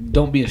 Like,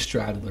 don't be a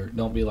straddler.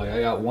 Don't be like, I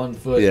got 1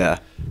 foot. Yeah.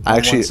 I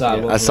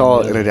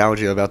saw an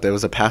analogy about that. It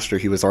was a pastor.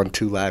 He was on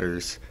 2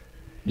 ladders.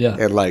 Yeah.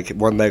 And, like,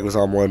 one leg was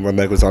on one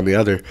leg was on the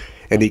other.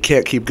 And he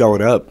can't keep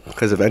going up,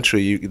 because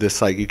eventually you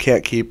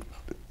can't keep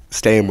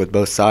staying with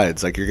both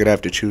sides. Like, you're going to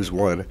have to choose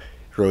one. It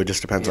really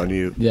just depends on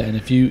you. Yeah,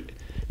 and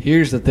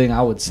here's the thing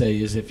I would say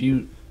is, if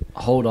you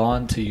hold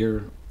on to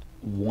your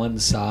one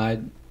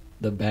side,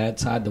 the bad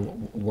side, the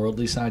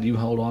worldly side, you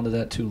hold on to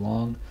that too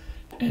long,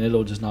 and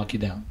it'll just knock you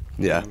down.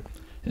 Yeah.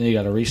 and then you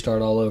got to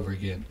restart all over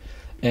again.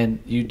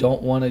 And you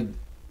don't want to.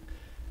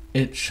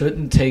 It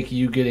shouldn't take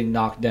you getting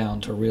knocked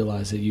down to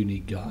realize that you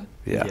need God.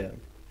 Yeah.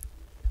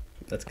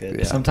 That's good.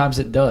 Yeah. Sometimes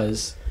it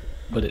does,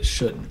 but it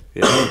shouldn't.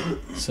 Yeah.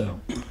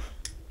 So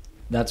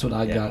that's what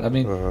I Yeah. got. I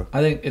mean, Uh-huh.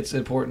 I think it's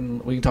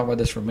important. We can talk about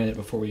this for a minute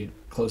before we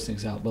close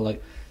things out. But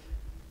like,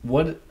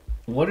 what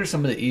are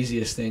some of the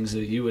easiest things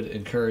that you would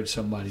encourage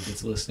somebody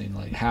that's listening?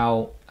 Like,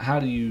 how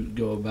do you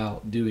go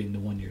about doing the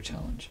 1 year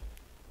challenge?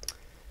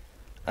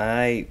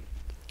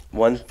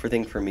 One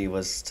thing for me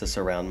was to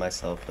surround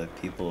myself with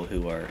people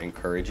who are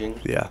encouraging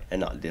Yeah. and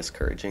not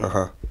discouraging.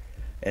 Uh-huh.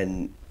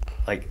 And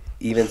like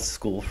even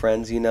school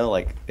friends,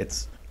 like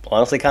it's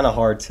honestly kind of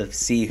hard to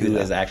see who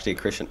is actually a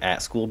Christian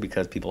at school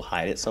because people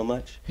hide it so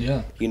much.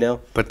 Yeah.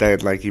 But then,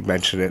 like, you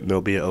mention it and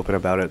they'll be open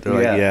about it. They're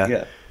like,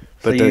 yeah.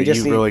 But So then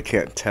just you really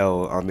can't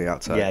tell on the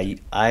outside. Yeah,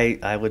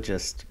 I would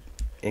just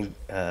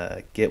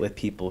get with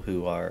people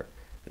who are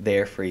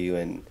there for you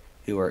and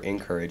who are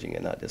encouraging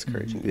and not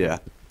discouraging. Yeah.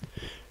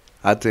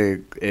 I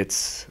think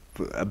it's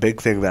a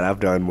big thing that I've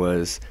done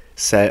was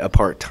set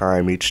apart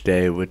time each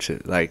day, which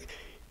like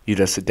you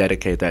just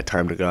dedicate that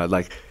time to God.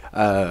 Like,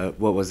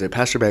 what was it?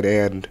 Pastor Ben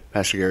and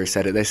Pastor Gary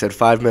said it. They said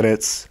 5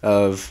 minutes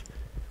of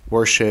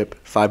worship,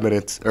 5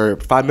 minutes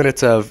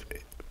of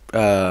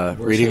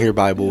reading your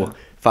Bible,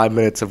 5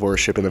 minutes of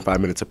worship, and then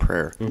 5 minutes of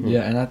prayer. Mm-hmm.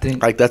 Yeah, and I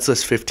think Like that's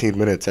just 15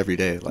 minutes every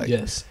day. Like,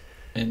 yes,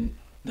 and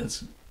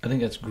I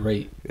think that's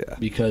great. Yeah.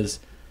 Because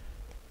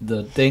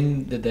the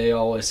thing that they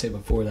always say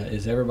before that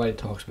is everybody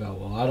talks about,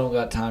 well, I don't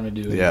got time to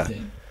do Yeah.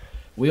 anything.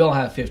 We all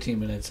have 15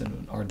 minutes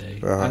in our day.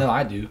 Uh-huh. I know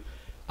I do.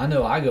 I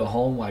know I go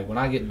home, like when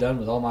I get done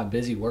with all my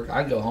busy work,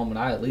 I go home and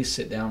I at least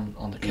sit down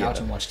on the couch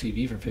and watch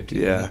TV for 15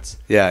 minutes.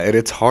 Yeah, and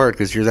it's hard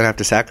because you're gonna have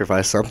to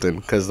sacrifice something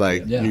because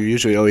like Yeah. you're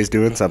usually always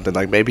doing something.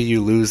 Like maybe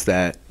you lose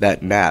that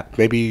nap.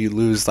 Maybe you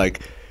lose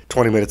like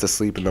 20 minutes of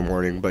sleep in the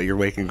morning, but you're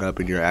waking up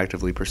and you're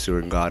actively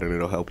pursuing God, and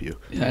it'll help you.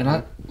 Yeah, and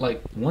I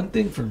like one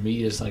thing for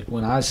me is like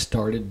when I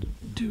started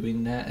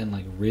doing that and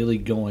like really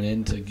going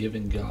into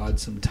giving God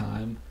some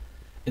time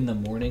in the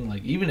morning,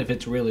 like even if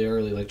it's really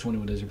early, like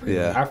 21 days of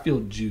prayer, like, Yeah. I feel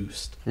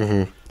juiced.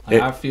 Mm-hmm.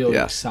 Like, I feel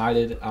yeah.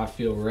 excited. I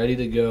feel ready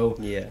to go.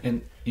 Yeah.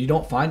 And you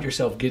don't find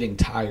yourself getting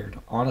tired.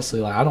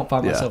 Honestly, like I don't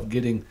find Yeah. myself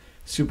getting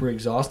super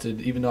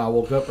exhausted, even though I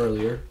woke up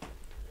earlier,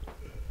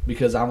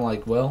 because I'm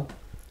like, well,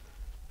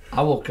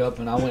 I woke up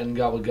and I went and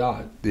got with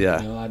God.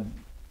 Yeah. You know,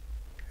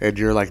 And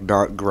you're like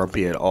not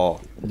grumpy at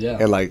all. yeah.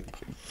 And like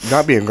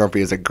not being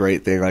grumpy is a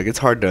great thing. Like it's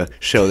hard to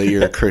show that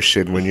you're a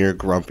Christian when you're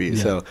grumpy.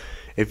 Yeah. So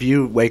if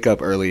you wake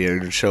up early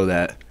and show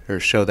that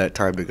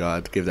time to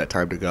God, give that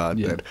time to God,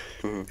 Yeah.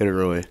 then it'll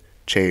really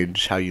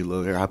change how you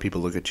look or how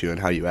people look at you and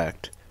how you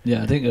act.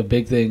 Yeah, I think a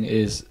big thing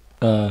is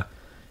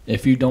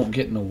if you don't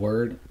get in the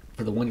Word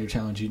for the 1 year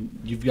challenge,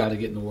 you've got to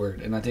get in the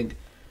Word. And I think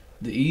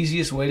the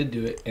easiest way to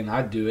do it, and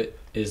I do it,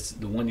 is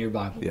the 1 year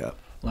Bible. Yeah.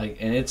 Like,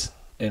 and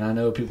I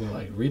know people are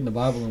like, reading the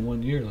Bible in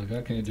 1 year, like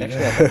I can't do Actually,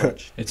 that. not that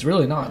much. It's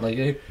really not.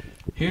 Like,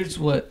 here's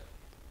what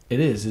it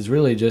is. It's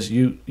really just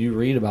you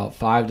read about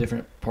 5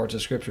 different parts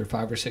of Scripture,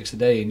 5 or 6 a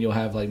day, and you'll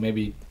have like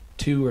maybe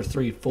 2 or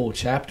 3 full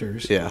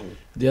chapters. Yeah.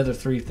 The other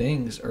 3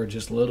 things are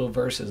just little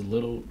verses,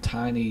 little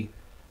tiny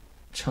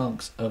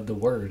chunks of the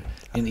Word.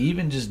 And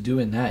even just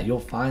doing that, you'll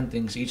find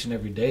things each and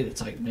every day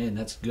that's like, man,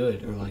 that's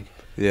good. Or like,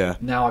 Yeah.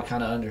 now I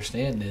kind of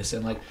understand this.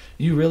 And like,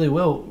 you really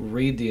will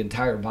read the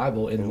entire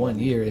Bible in 1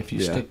 year if you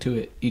Yeah. stick to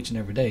it each and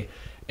every day.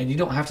 And you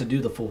don't have to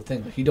do the full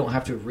thing. Like, you don't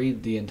have to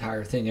read the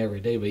entire thing every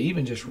day. But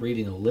even just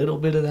reading a little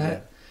bit of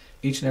that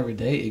each and every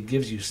day, it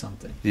gives you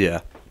something. Yeah.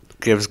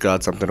 Gives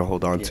God something to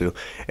hold on to.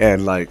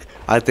 And like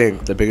I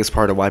think the biggest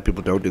part of why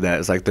people don't do that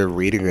is like they're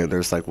reading it and they're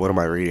just like, what am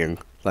I reading?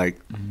 Like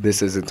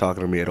this isn't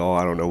talking to me at all.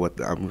 I don't know what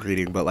I'm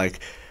reading. But like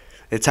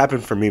it's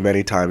happened for me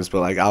many times, but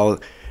like I'll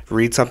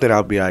read something,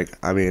 I'll be like,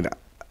 I mean,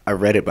 I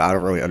read it but I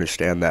don't really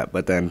understand that.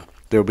 But then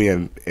there'll be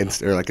or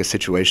like a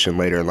situation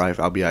later in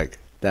life, I'll be like,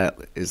 that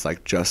is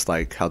like just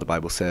like how the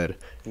Bible said.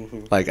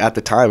 Like at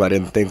the time I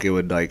didn't think it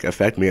would like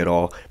affect me at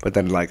all, but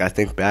then like I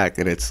think back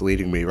and it's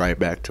leading me right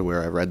back to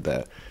where I read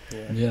that.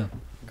 Yeah.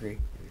 Agree.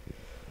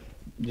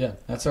 Yeah.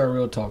 That's our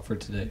real talk for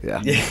today.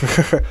 Yeah.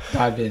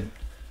 Dive in.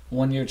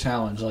 1 year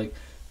challenge. Like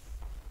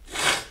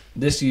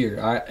this year,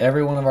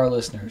 every one of our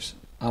listeners,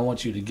 I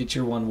want you to get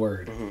your one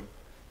word.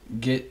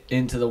 Get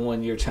into the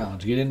 1 year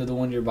challenge. Get into the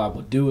 1 year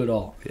Bible. Do it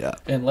all. Yeah.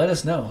 And let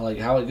us know like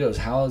how it goes.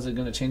 How is it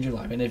going to change your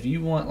life? And if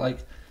you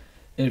want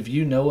if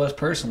you know us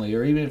personally,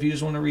 or even if you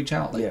just want to reach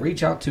out,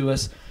 reach out to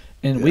us,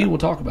 and we will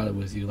talk about it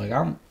with you. Like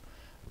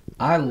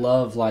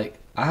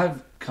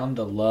I've come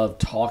to love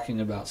talking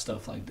about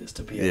stuff like this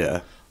to people.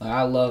 Yeah. Like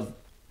I love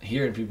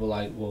hearing people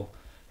like, well,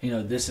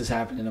 this is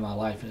happening in my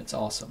life and it's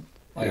awesome.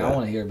 Like I Yeah.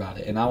 want to hear about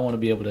it, and I want to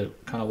be able to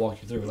kind of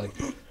walk you through. Like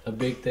a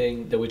big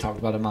thing that we talked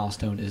about at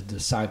Milestone is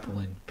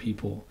discipling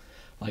people.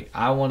 Like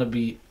I want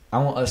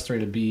us three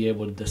to be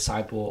able to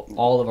disciple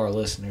all of our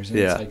listeners. And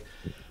Yeah. it's like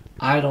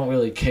I don't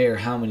really care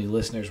how many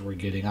listeners we're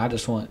getting. I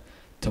just want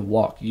to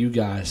walk you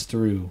guys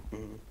through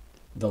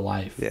the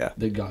life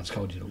that God's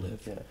called you to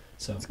live. Yeah.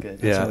 So That's good.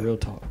 that's Yeah. our real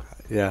talk.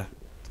 Yeah.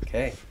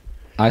 Okay.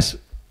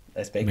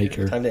 Ice maker.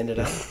 Maker. Time to end it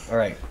out. All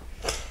right.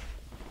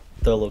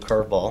 Throw a little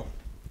curveball.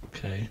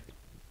 Okay.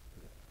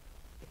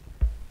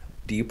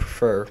 Do you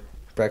prefer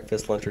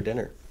breakfast, lunch, or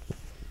dinner?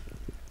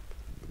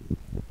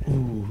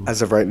 Ooh.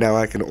 As of right now,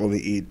 I can only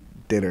eat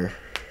dinner.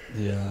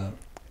 Yeah.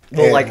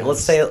 Well, Yeah. like,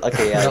 let's say,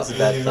 okay, yeah, it's a When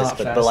bad you're place, not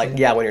but like, fasting?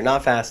 yeah, when you're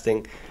not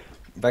fasting,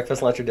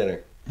 breakfast, lunch, or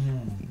dinner?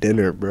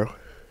 Dinner, bro.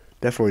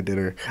 Definitely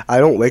dinner. I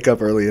don't wake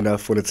up early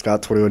enough when it's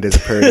not 21 days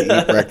of prayer to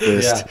eat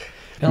breakfast.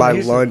 Yeah. My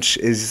Here's the- lunch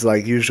is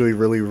like usually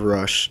really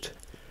rushed,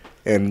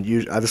 and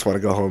I just want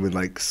to go home and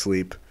like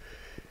sleep.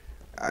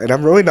 And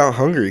I'm really not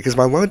hungry because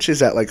my lunch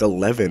is at like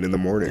 11 in the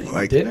morning.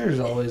 Like, dinner's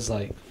always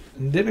like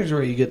dinner's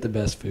where you get the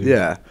best food.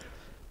 yeah,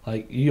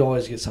 Like you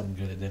always get something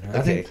good at dinner. I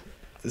Okay,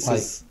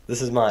 think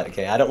this is mine.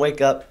 Okay, I don't wake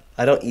up.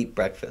 I don't eat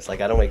breakfast. Like,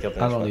 I don't wake up.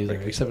 And I don't want either,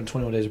 breakfast. except in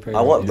 21 Days of Prayer.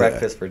 I want Yeah.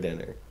 breakfast for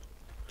dinner.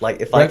 Like,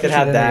 if I could Breakfast for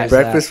have dinner that, is-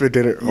 breakfast for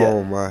dinner. yeah,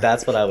 Oh my,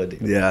 that's what I would do.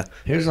 yeah,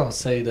 Here's what I'll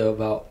say though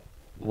about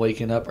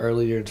waking up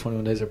earlier in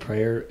 21 Days of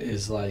Prayer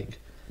is like,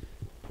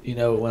 you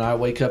know, when I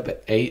wake up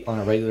at 8 on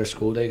a regular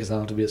school day because I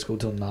don't have to be at school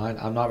till 9,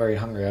 I'm not very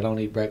hungry. I don't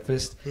eat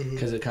breakfast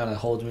because it kind of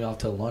holds me off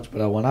till lunch.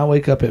 But when I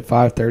wake up at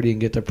 5:30 and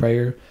get to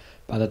prayer,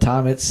 by the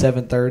time it's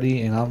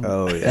 7:30 and I'm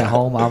Oh, yeah. at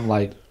home, I'm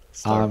like,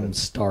 Starving. I'm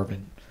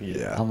starving.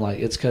 yeah. I'm like,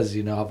 it's because,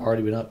 you know, I've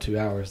already been up 2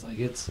 hours. Like,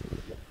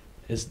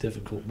 it's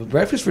difficult. But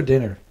breakfast for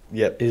dinner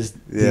Yep. is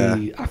Yeah.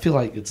 I feel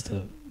like it's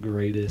the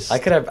greatest. I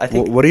could have. I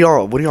think. What do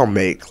y'all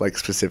make like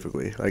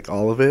specifically? Like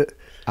all of it?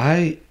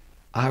 I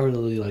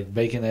really like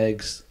bacon,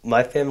 eggs.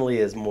 My family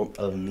is more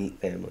of a meat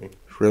family.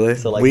 Really?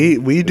 So, like,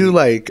 we do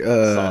like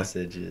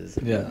Sausages.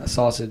 Yeah,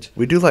 sausage.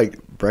 we do like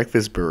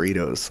breakfast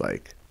burritos.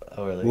 Like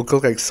Oh, really? we'll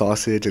cook like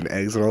sausage and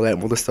eggs and all that,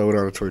 and we'll just throw it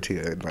on a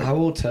tortilla. And, like, I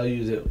will tell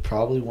you that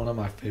probably one of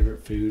my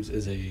favorite foods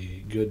is a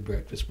good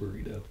breakfast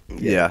burrito.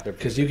 Yeah. they're-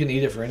 Because you can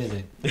eat it for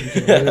anything. You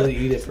can literally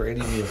eat it for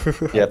any meal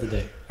Yep. of the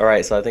day. All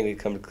right, so I think we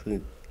come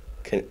to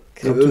Come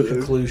to a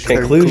conclusion.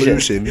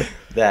 Conclusion.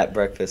 that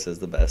breakfast is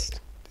the best.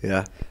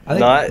 Yeah, I think,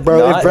 Not, bro.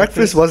 not If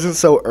breakfast wasn't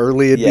so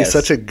early, it'd Yes. be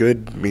such a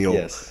good meal.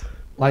 Yes.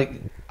 like,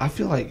 I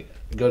feel like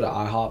go to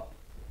IHOP,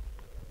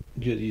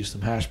 you use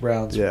some hash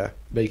browns, Yeah,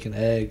 bacon,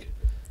 egg,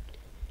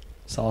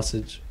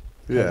 sausage.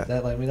 yeah,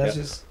 That, like, I mean, that's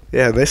Yeah. just,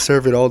 yeah. They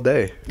serve it all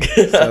day.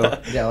 So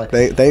yeah, like,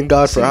 thank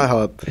God for See,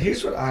 IHOP.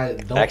 here's what I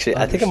don't Actually,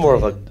 I think I'm more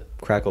of a understand.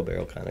 Crackle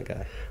Barrel kind of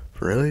guy.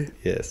 Really?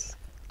 Yes.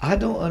 I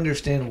don't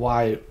understand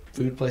why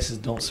food places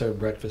don't serve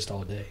breakfast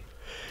all day.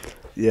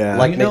 Yeah.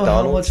 Like you know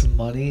McDonald's? how much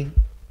money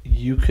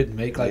you could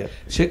make? Like Yeah.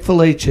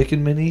 Chick-fil-A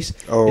chicken minis.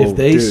 Oh, if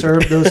they dude.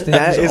 serve those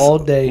That things is all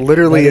day,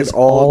 literally that is an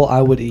all-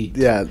 I would eat.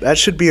 yeah, that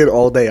should be an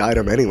all-day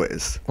item,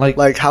 anyways.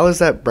 Like How is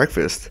that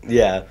breakfast?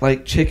 Yeah.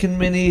 like chicken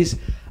minis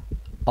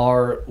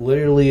are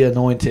literally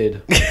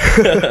anointed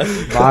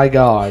by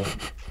God.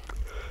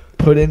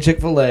 Put in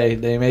Chick-fil-A,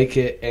 they make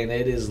it, and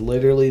it is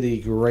literally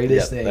the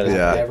greatest Yep, thing that I've is-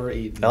 Yeah. ever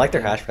eaten. I like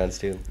their hash browns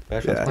too.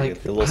 Hash browns Yeah. are pretty Like,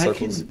 good. The little I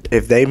circles. can-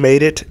 If they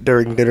made it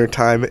during dinner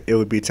time, it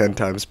would be 10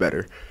 times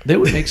better. They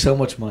would make so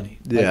much money.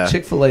 Yeah. Like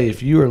Chick-fil-A,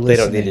 if you are They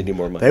listening, don't need any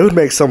more money. They would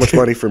make so much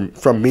money from me,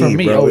 from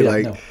me, bro. oh yeah,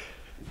 like, no.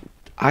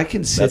 I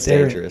can sit That's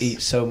there dangerous. and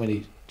eat so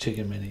many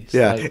chicken minis.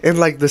 yeah, Like, and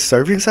like the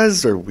serving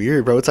sizes are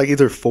weird, bro. It's like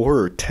either 4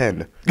 or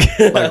 10.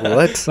 Like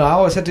what? so I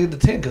always have to get the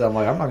 10 because I'm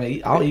like, I'm not gonna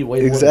eat. I'll eat way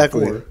more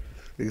Exactly. than 4.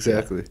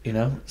 Exactly. You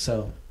know, so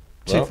Well,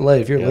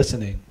 Chick-fil-A, if you're yeah.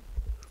 listening,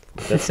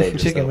 That's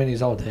dangerous. chicken though.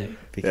 minis all day.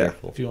 Be Yeah.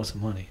 careful. If you want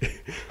some money,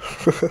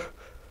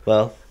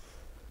 Well,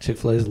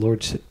 Chick-fil-A is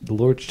the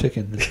Lord's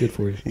chicken. It's good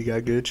for you. You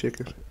got good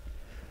chicken.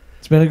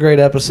 It's been a great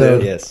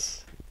episode.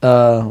 yes.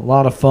 A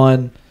lot of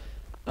fun.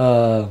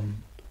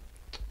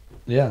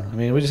 Yeah, I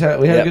mean, we had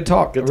a Yep, good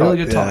talk. good a really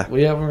talk. good talk. Yeah.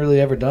 We haven't really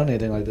ever done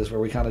anything like this where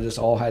we kind of just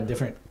all had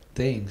different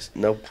things.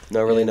 No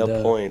And,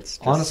 points.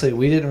 Just- Honestly,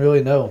 we didn't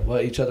really know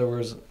what each other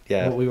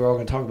Yeah. what we were all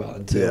going to talk about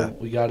until Yeah.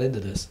 we got into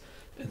this.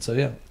 And so,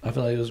 yeah, I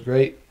feel like it was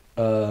great.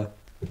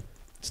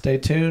 Stay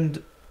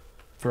tuned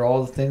for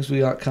all the things we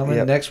got coming.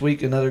 Yep. Next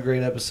week, another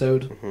great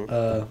episode.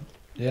 Mhm.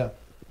 Yeah.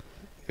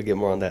 We'll get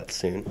more on that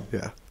soon.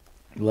 Yeah.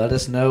 Let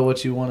us know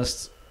what you want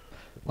us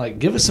like.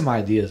 Give us some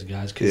ideas,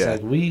 guys, because Yeah.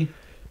 like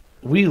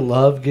we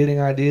love getting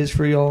ideas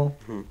for y'all.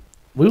 Mhm.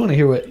 We want to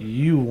hear what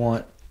you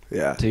want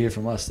Yeah. to hear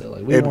from us. Though,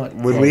 like we And want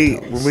when y'all we to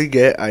tell us. when we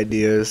get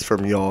ideas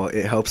from y'all,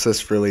 it helps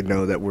us really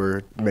know that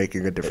we're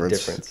making a A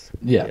difference.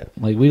 yeah, Yeah.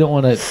 like we don't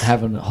want to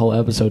have a whole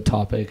episode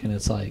topic and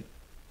it's like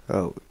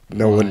Oh,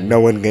 no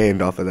one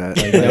gained off of that.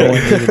 like no one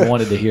even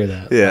wanted to hear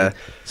that. Yeah. Like,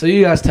 so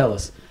you guys tell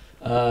us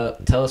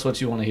what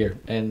you want to hear,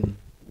 and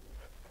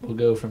we'll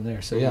go from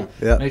there. So yeah,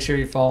 Yeah. make sure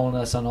you're following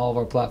us on all of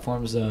our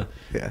platforms.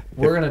 Yeah.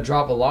 We're gonna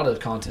drop a lot of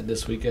content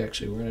this week.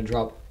 Actually, we're gonna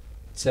drop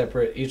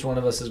separate. Each one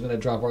of us is gonna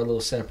drop our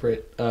little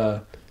separate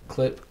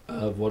clip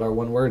of what our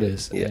one word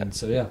is. Yeah. And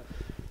so yeah,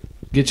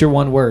 get your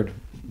one word.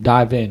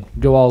 Dive in.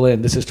 Go all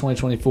in. This is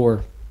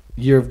 2024,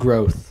 year of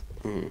growth.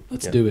 Mhm.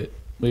 Let's Yeah. do it.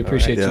 We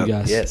appreciate Yeah. you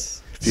guys.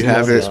 Yes. If you See y'all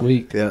haven't, this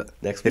week. yeah.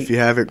 Next week. If you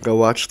haven't, go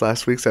watch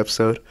last week's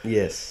episode.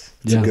 Yes.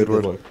 It's Yeah. a good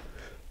one.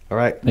 All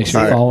right. Make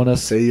sure All you're right. following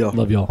us. See y'all.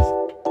 Love y'all.